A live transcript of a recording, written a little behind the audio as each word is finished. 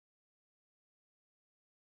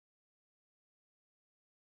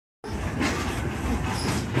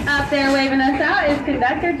Up there waving us out is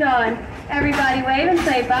Conductor John. Everybody wave and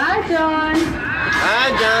say bye, John.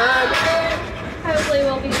 Bye, John. Hopefully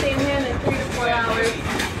we'll be seeing him in 3 to 4 hours.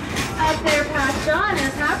 Up there past John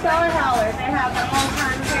is $50 Hauler. They have the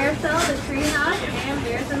all-time carousel, the tree house, and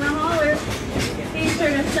beers in the hauler. Be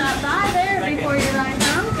sure to stop by there before you ride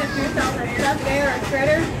home. Get yourself a stuffed bear or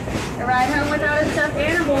critter. A ride home without a stuffed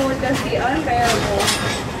animal would just be unbearable.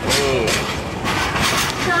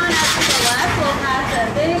 John, up to the left, we'll pass a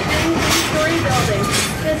big, three-story building.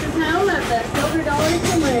 This is home of the Silver Dollar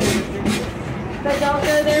Saloon. But don't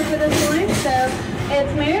go there for the saloon, so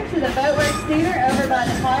it's moved to the Boatworks Theater over by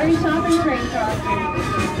the pottery shop and train crossing.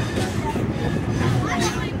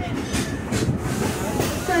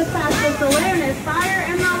 Just past the saloon is Fire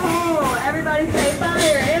in the Hole. Everybody say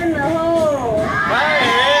fire in the hole. Fire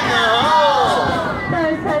in the hole.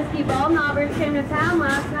 Those pesky ball knobbers came to town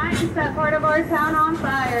last night and set part of our town on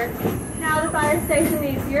fire. Now the fire station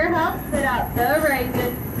needs your help to put out the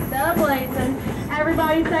raising, the blazing.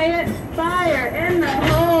 Everybody say it, fire in the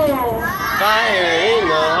hole. Fire in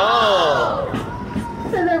the hole.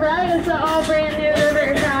 To the right is the all brand new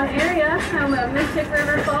Rivertown area, home of Mystic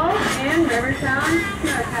River Falls and Rivertown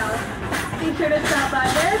Smokehouse. Be sure to stop by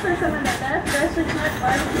there for some of the best freshly smoked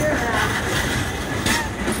barbecue around.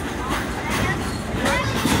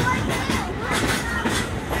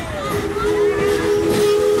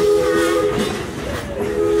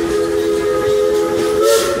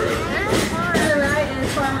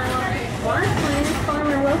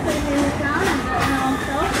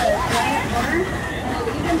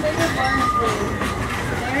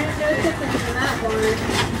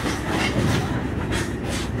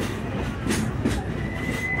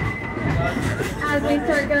 As we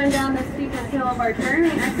start going down the steepest hill of our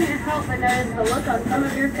journey, I can't help but notice the look on some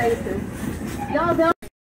of your faces. Y'all don't.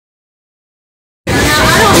 Now,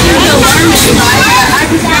 I don't mean to alarm anybody, but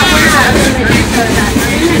I just got word out from the info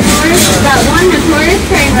that one notorious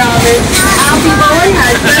train robber, Alfie Bowen,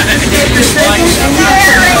 has just escaped the prison and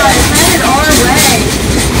he's headed our way.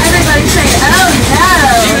 Everybody say, oh no!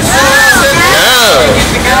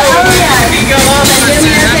 Oh yes! And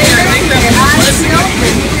do me a favor, keep your eyes peeled.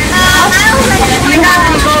 If you have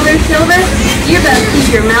any gold or silver, you better keep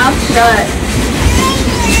your mouth shut.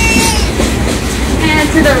 And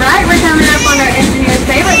to the right, we're coming up on our engineer's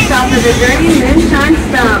favorite stop of the journey, Moonshine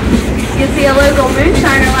Stump. You see a local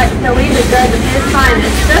moonshiner likes to leave a jug of his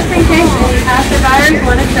finest, just in case any passerbyers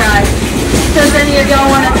want to try. So if any of y'all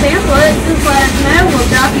want to sample it, just let us know. We'll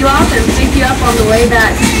drop you off and pick you up on the way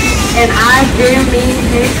back. And I do mean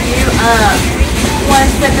pick you up. 1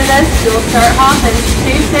 sip of this, you'll start hopping.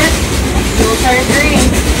 2 sips, you'll turn green.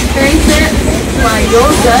 3 sips, why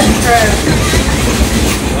you'll just croak.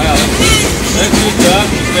 Wow, that's good job.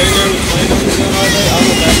 You stay there with playing on the sun all day. I'll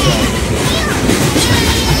go back down.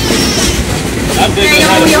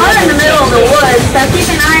 Now, we are in the middle of the woods, so keep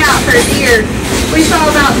an eye out for deer. We saw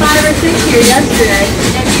about 5 or 6 here yesterday.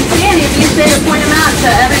 If you see any, you say to point them out so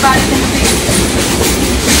everybody can see.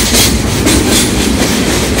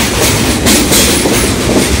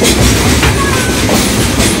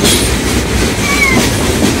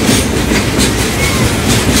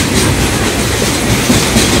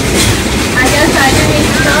 I guess I do need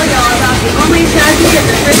to tell y'all about the only tragedy of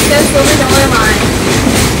the Frisco Silver Dollar line.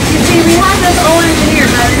 You see, we have this old engineer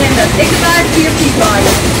by the name of Ichabod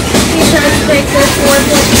Peabody. He tries to take this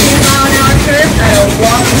 4.2-mile-an-hour curve at a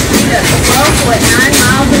walking speed of 12.9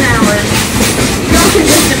 miles an hour. Y'all can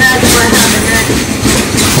just imagine what happened next.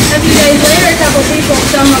 A few days later, a couple people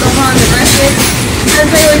stumbled upon the wreckage.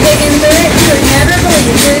 As they were digging through it, you would never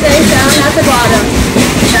believe who they found at the bottom.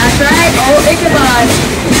 That's right, old Ichabod.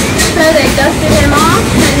 So they dusted him off,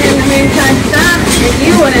 sent him to Moonshine Stump, and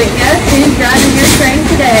you wouldn't guess who's driving your train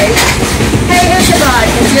today. Hey Ichabod,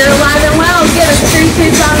 if you're alive and well, give us 3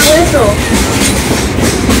 toots on the whistle.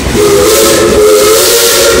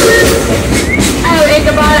 Oh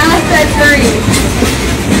Ichabod, I said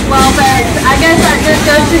 3. Well folks, I guess that just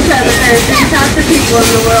goes to show that there are 3 types of people in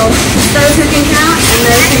the world. Those who can count and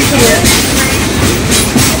those who can't.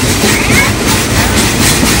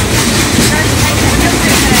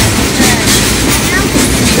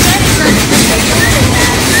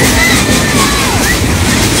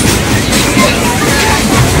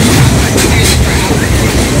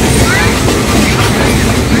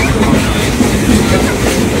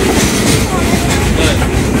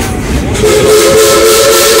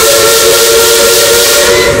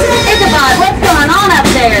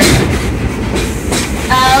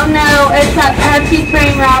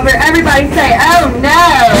 Train robber. Everybody say, oh no!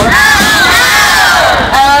 Oh no!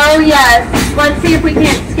 Oh yes. Let's see if we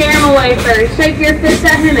can't scare him away. boy first. Shake your fist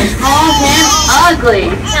at him and call him ugly.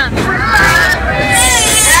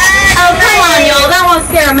 Oh, come on, y'all. That won't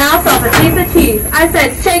scare a mouse off a piece of cheese. I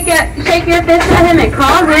said shake your fist at him and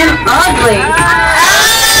call him ugly.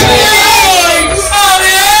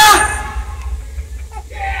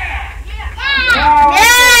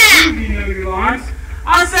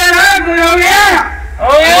 I said ugly, oh yeah!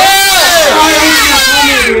 Oh yeah!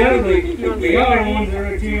 The other ones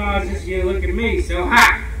are 2 miles just you looking at me, so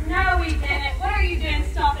hi. No, we didn't. What are you doing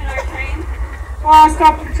stopping our train? Well, I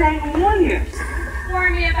stopped the train to warn you.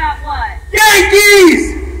 Warn me about what?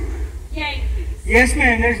 Yankees! Yankees. Yes,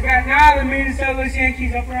 ma'am. There's about 9 of the meanest ugliest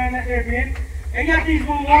Yankees up around that there bend. They got these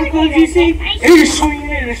little war clubs you see. They're just swinging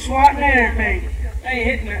it and swatting at everything. They ain't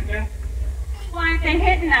hitting that though. Why aren't they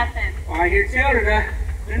hitting nothing? Well, I hear tell her that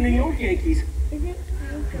they're New York Yankees. Well,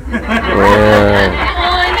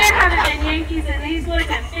 and there haven't been Yankees in these woods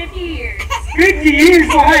in 50 years. 50 years?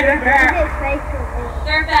 Well, hey, they're back.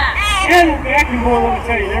 They're back. Yeah, they're back, and boy, let me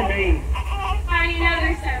tell you, they're mean. How do you know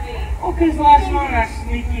they're so mean? Oh, because last night I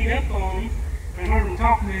sneaky up on them and heard them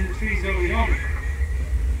talking in the trees over yonder.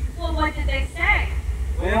 Well, what did they say?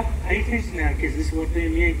 Well, pay attention now, because this is what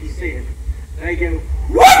them Yankees said. They go,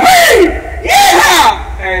 whoopee!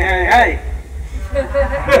 Yeah! Hey, hey, hey. That's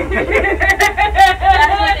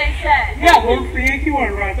what they said. Yeah, well, the Yankee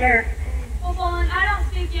word right there. Well, Bolin, I don't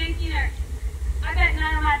speak Yankee, or I bet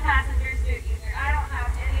none of my passengers do either. I don't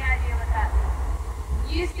have any idea what that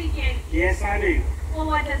means. You speak Yankee. Yes, I do. Well,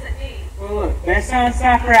 what does it mean? Well, look, that sounds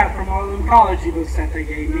cipher out from all them college books that they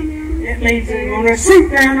gave me. It means they're going to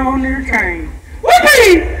shoot down on their train.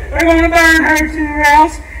 Whoopee! They're going to burn her to their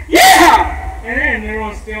house. Yeah! And then they're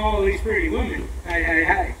going to steal all these pretty women. Hey, hey,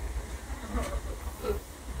 hey.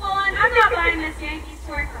 Bolin, I'm not buying this Yankees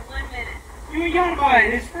tour for 1 minute. You ain't got to buy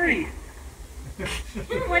it. It's free.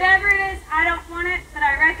 Whatever it is, I don't want it, but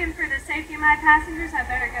I reckon for the safety of my passengers, I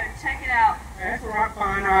better go and check it out. That's a right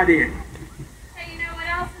fine idea. Hey, you know what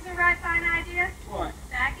else is a right fine idea? What?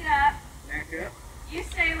 Back it up. Back up. You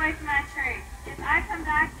stay away from my train. If I come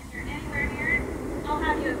back and you're anywhere near it, I'll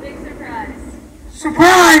have you a big surprise.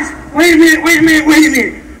 Surprise! Wait a minute, wait a minute, wait a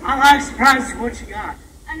minute. I like surprises. What you got?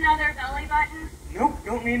 Another belly button? Nope,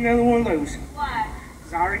 don't need another one of those. Why?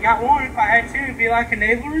 Because I already got one. If I had two, it'd be like a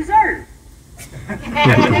naval reserve. Alright,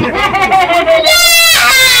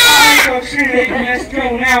 so let's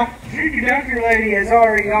go now. Your conductor lady has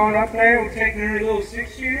already gone up there. We're taking her little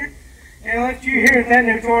 6-shooter and left you here at that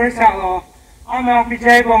notorious outlaw. I'm Alfie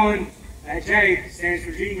J. Bolin. That J stands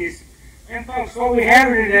for genius. And folks, what we have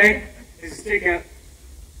here today is a stick up.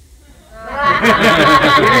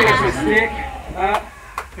 It's a stick up.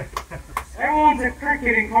 Everyone's a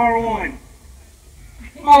cricket in car 1.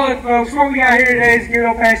 Oh, look, folks, what we got here today is good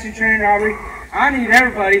old-fashioned train robbery. I need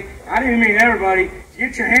everybody, I didn't mean everybody, to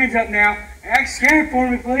get your hands up now. Act scared for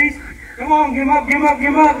me, please. Come on, give 'em up, give 'em up,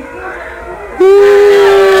 give 'em up.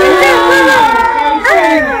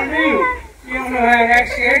 You don't know how to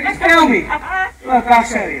act scared, just tell me. Look, I'll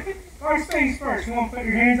show you. First things first, you want to put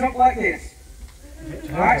your hands up like this.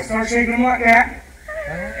 Alright, start shaking them like that.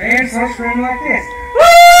 And start screaming like this.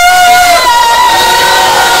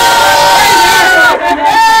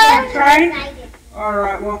 Train?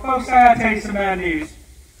 Alright, well folks, I gotta tell you some bad news.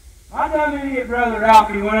 My dumb idiot brother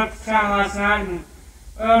Alfie went up to town last night and,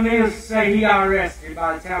 well, needless to say, he got arrested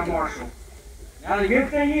by the town marshal. Now the good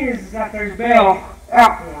thing is that there's bail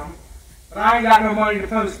out for him, but I ain't got no money to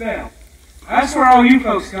post bail. That's where all you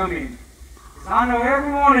folks come in. Because I know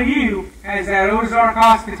every one of you has that Ozark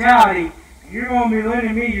hospitality, and you're going to be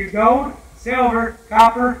lending me your gold, silver,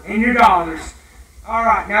 copper, and your dollars.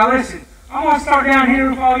 Alright, now listen. I'm going to start down here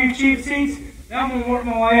with all you cheap seats, then I'm going to work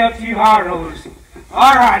my way up to you hard holders.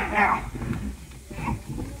 Alright, now.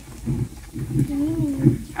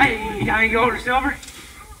 Hey, you got any gold or silver?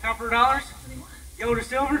 Copper dollars? Gold or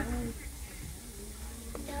silver?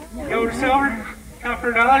 Gold or silver?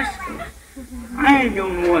 Copper dollars? I ain't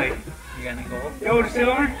going away. You got any gold? Gold or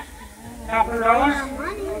silver? Copper dollars?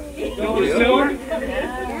 Gold or silver?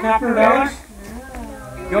 Copper dollars?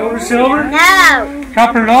 Gold or silver? No.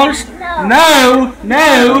 Copper dollars? No,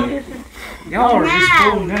 no. Y'all are just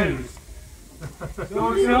full nose.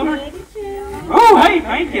 Gold or silver? Oh, hey,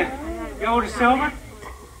 thank you. Gold or silver?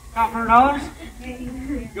 Copper dollars?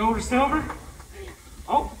 Gold or silver?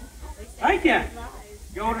 Oh, thank you.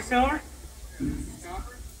 Gold or silver?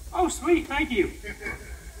 Oh, sweet, thank you.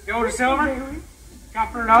 Gold or silver?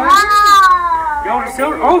 Copper dollars? Gold or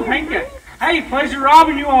silver? Oh, thank you. Hey, pleasure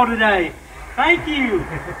robbing you all today. Thank you.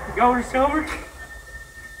 Gold or silver?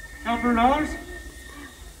 Copper dollars?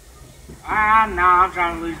 Nah, I'm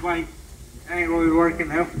trying to lose weight. That ain't really working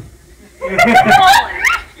though.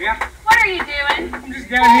 Yeah. What are you doing? I'm just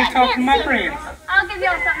down here talking to my friends. I'll give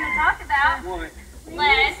y'all something to talk about. What?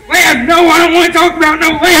 Lead. Lead! No, I don't want to talk about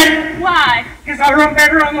no lead! Why? Because I run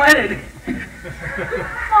better unleaded.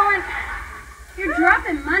 Colin, you're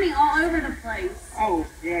dropping money all over the place. Oh,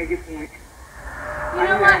 yeah, good point. You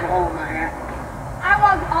know what? I have a hole in my hat. I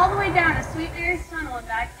walked all the way down to Sweet Bear's Tunnel and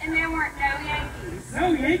back, and there weren't no Yankees.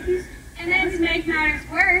 No Yankees? And then to make matters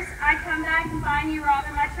worse, I come back and find you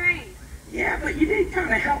robbing my train. Yeah, but you did kind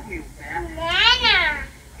of help me with that.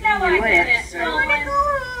 No, I didn't. So- Colin,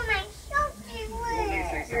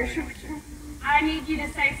 You're I need you to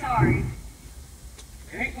say sorry.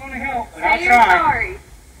 It ain't gonna help, but Say I'll you're try. sorry.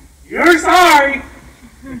 You're sorry!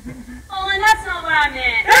 Colin, that's not what I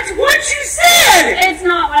meant. That's what you said! It's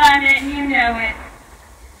not what I meant, and you know it.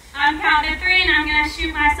 I'm counting to 3, and I'm going to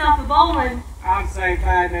shoot myself a bowling. I'm saying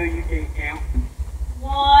 5, no, you can't count.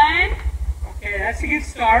 1. Okay, that's a good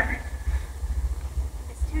start.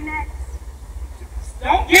 It's 2 next.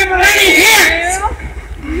 Don't give her any hints!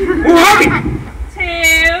 2.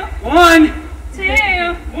 1! 2.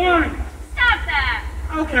 1! Stop that.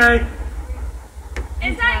 Okay.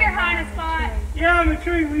 Is that your hiding spot? Yeah, I'm a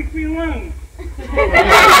tree, leave me alone.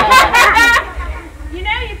 You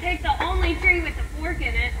know you picked the only tree with the fork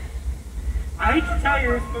in it. I hate to tell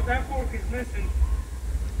you this, but that fork is missing.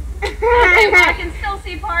 Okay, well, I can still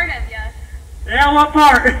see part of you. Yeah, what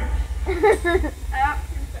part? Oh.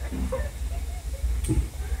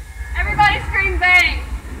 Everybody scream bang.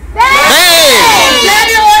 Pain!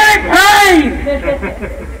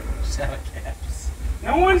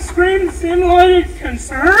 No one screams simulated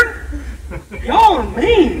concern? Y'all are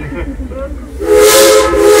mean.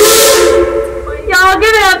 Y'all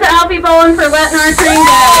give it up to Alfie Bowling for wetting our train down.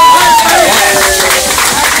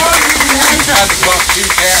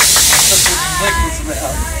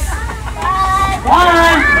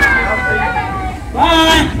 Bye!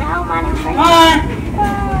 Bye! Bye!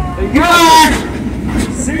 Goodbye!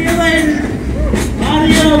 See you later!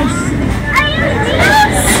 Adios!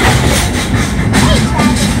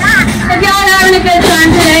 If y'all are having a good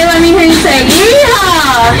time today, let me hear you say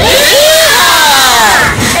yeehaw!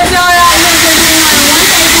 Yeehaw! If y'all are having a good time on a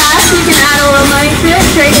one-day pass, you can add a little money to it,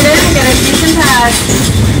 trade it in, and get a decent pass.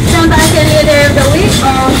 Come back any day of the week,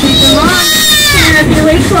 or I'll keep them on. In a few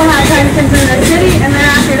weeks, we'll have Huntington's in the city, and then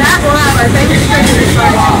after that, we'll have our favorite strangers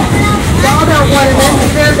party. Y'all don't want to miss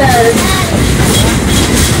it, there goes.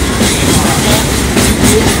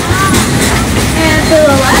 And to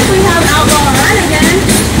the left, we have Outlaw Run again.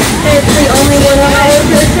 It's the only wooden roller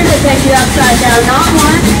coaster to take you upside down, not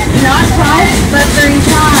once, not twice, but 3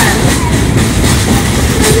 times.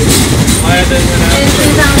 In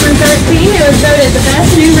 2013, it was voted the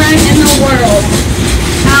best new ride in the world.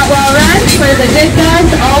 Outlaw Run, where the good guys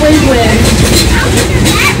always win.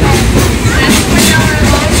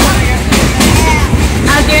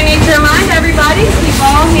 I do need to remind everybody to keep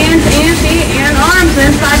all hands and feet and arms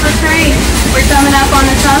inside the train. We're coming up on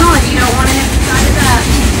the tunnel and you don't want to hit the side of that.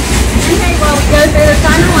 Okay, while we go through the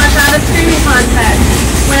tunnel, let's have a screaming contest.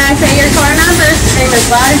 When I say your car number, scream as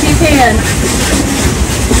loud as you can.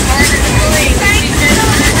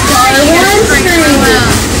 Car 1, scream.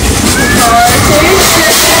 Car 2,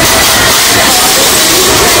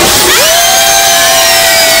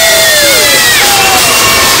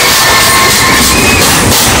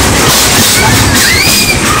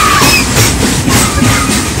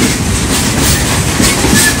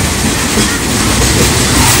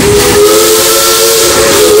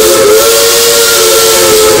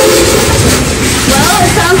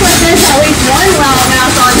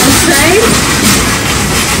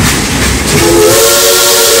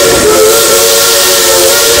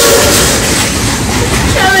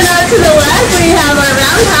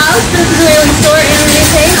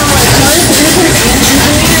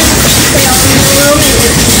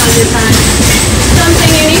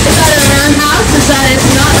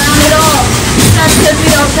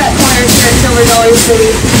 City.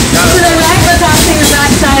 To the right, we're passing the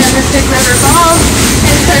backside of Mystic River Falls.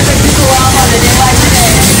 It's perfect to cool off on a day like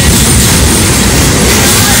today.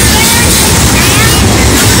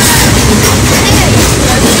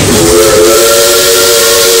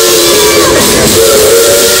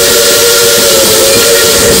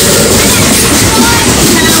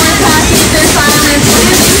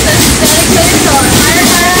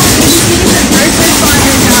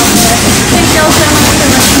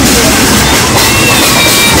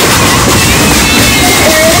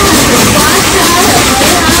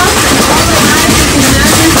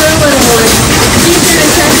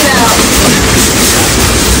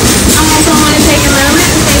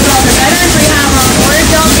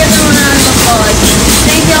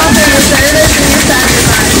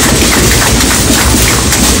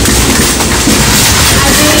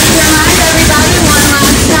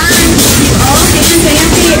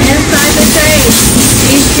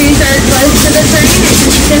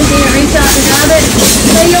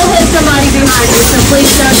 So you'll hit somebody behind you, so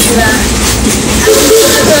please don't do that. As we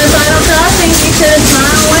go to the final crossing, be sure to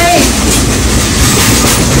smile and wave.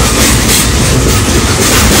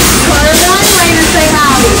 Caller 1, wave and say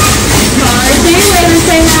howdy. Caller 2, wave and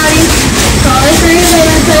say howdy. Caller 3,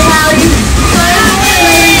 wave and say howdy. Caller 4,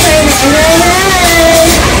 wave and say hey, hey,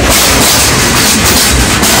 hey.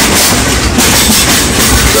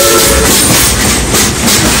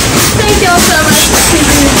 Thank y'all so much for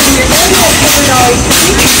choosing to do your day at $4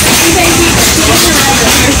 free. And thank you for choosing to ride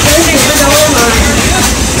the Frisco $4 line.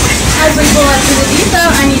 As we pull up to the depot,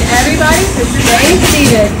 I need everybody to stay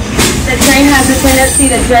seated. The train has a tendency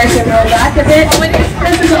to jerk and roll back a bit.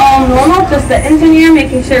 This is all normal, just the engineer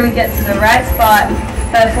making sure we get to the right spot.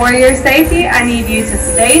 But for your safety, I need you to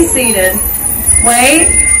stay seated. Wait,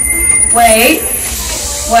 wait,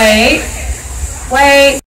 wait,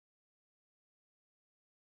 wait.